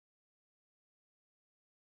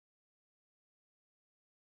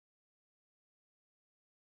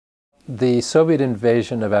The Soviet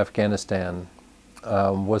invasion of Afghanistan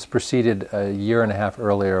was preceded a year and a half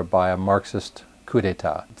earlier by a Marxist coup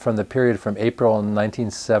d'etat. From the period from April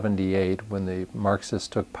 1978, when the Marxists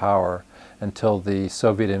took power, until the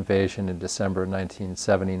Soviet invasion in December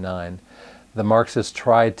 1979, the Marxists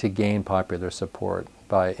tried to gain popular support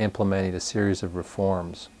by implementing a series of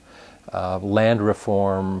reforms. Land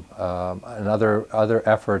reform and other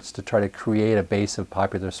efforts to try to create a base of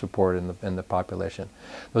popular support in the population.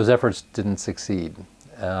 Those efforts didn't succeed.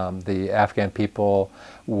 The Afghan people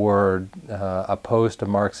were opposed to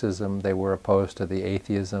Marxism. They were opposed to the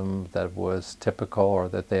atheism that was typical or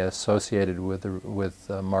that they associated with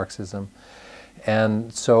Marxism.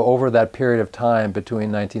 And so over that period of time between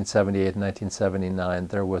 1978 and 1979,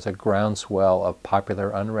 there was a groundswell of popular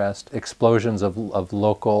unrest, explosions of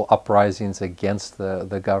local uprisings against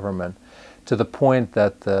the government, to the point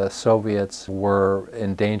that the Soviets were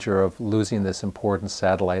in danger of losing this important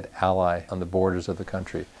satellite ally on the borders of the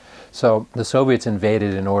country. So the Soviets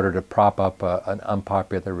invaded in order to prop up an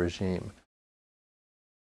unpopular regime.